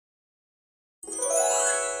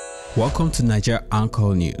Welcome to Naija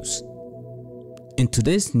Anchor News. In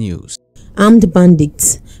today's news, armed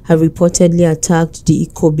bandits have reportedly attacked the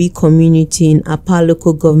Ikobi community in Apa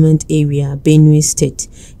local government area, Benue State,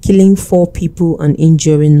 killing 4 people and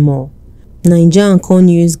injuring more. Naija Anchor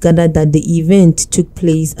News gathered that the event took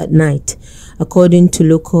place at night, according to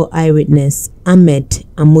local eyewitness Ameh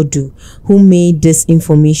Amodu, who made this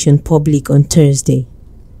information public on Thursday.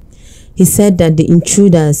 He said that the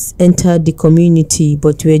intruders entered the community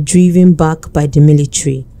but were driven back by the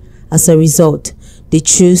military. As a result, they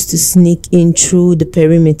chose to sneak in through the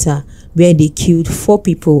perimeter, where they killed 4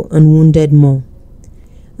 people and wounded more.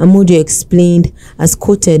 Amodu explained, as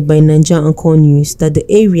quoted by Naija Anchor News, that the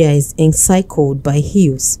area is encircled by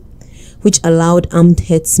hills, which allowed armed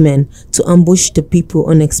herdsmen to ambush the people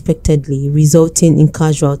unexpectedly, resulting in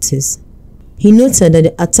casualties. He noted that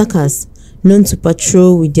the attackers, known to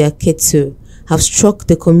patrol with their cattle, have struck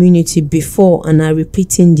the community before and are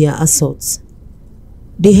repeating their assaults.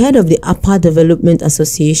 The head of the Apa Development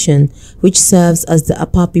Association, which serves as the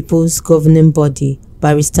Apa People's governing body,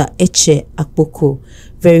 Barrister Attàcked,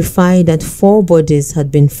 verified that 4 bodies had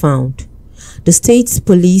been found. The state's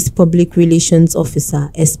police public relations officer,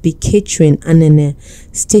 SP Catherine Anene,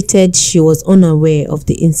 stated she was unaware of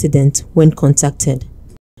the incident when contacted.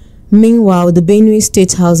 Meanwhile, the Benue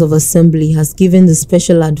State House of Assembly has given the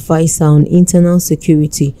special advisor on internal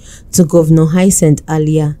security to Governor Hyacinth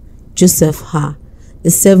Alia Joseph Ha a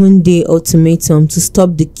 7-day ultimatum to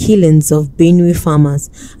stop the killings of Benue farmers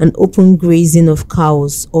and open grazing of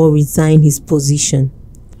cows or resign his position.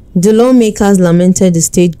 The lawmakers lamented the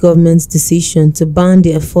state government's decision to ban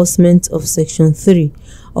the enforcement of Section 3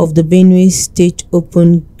 of the Benue State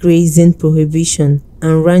Open Grazing Prohibition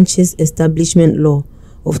and Ranches Establishment Law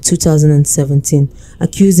of 2017,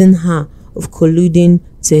 accusing her of colluding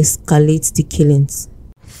to escalate the killings.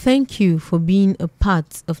 Thank you for being a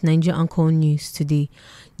part of Naija Anchor News today.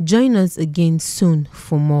 Join us again soon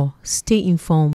for more. Stay informed.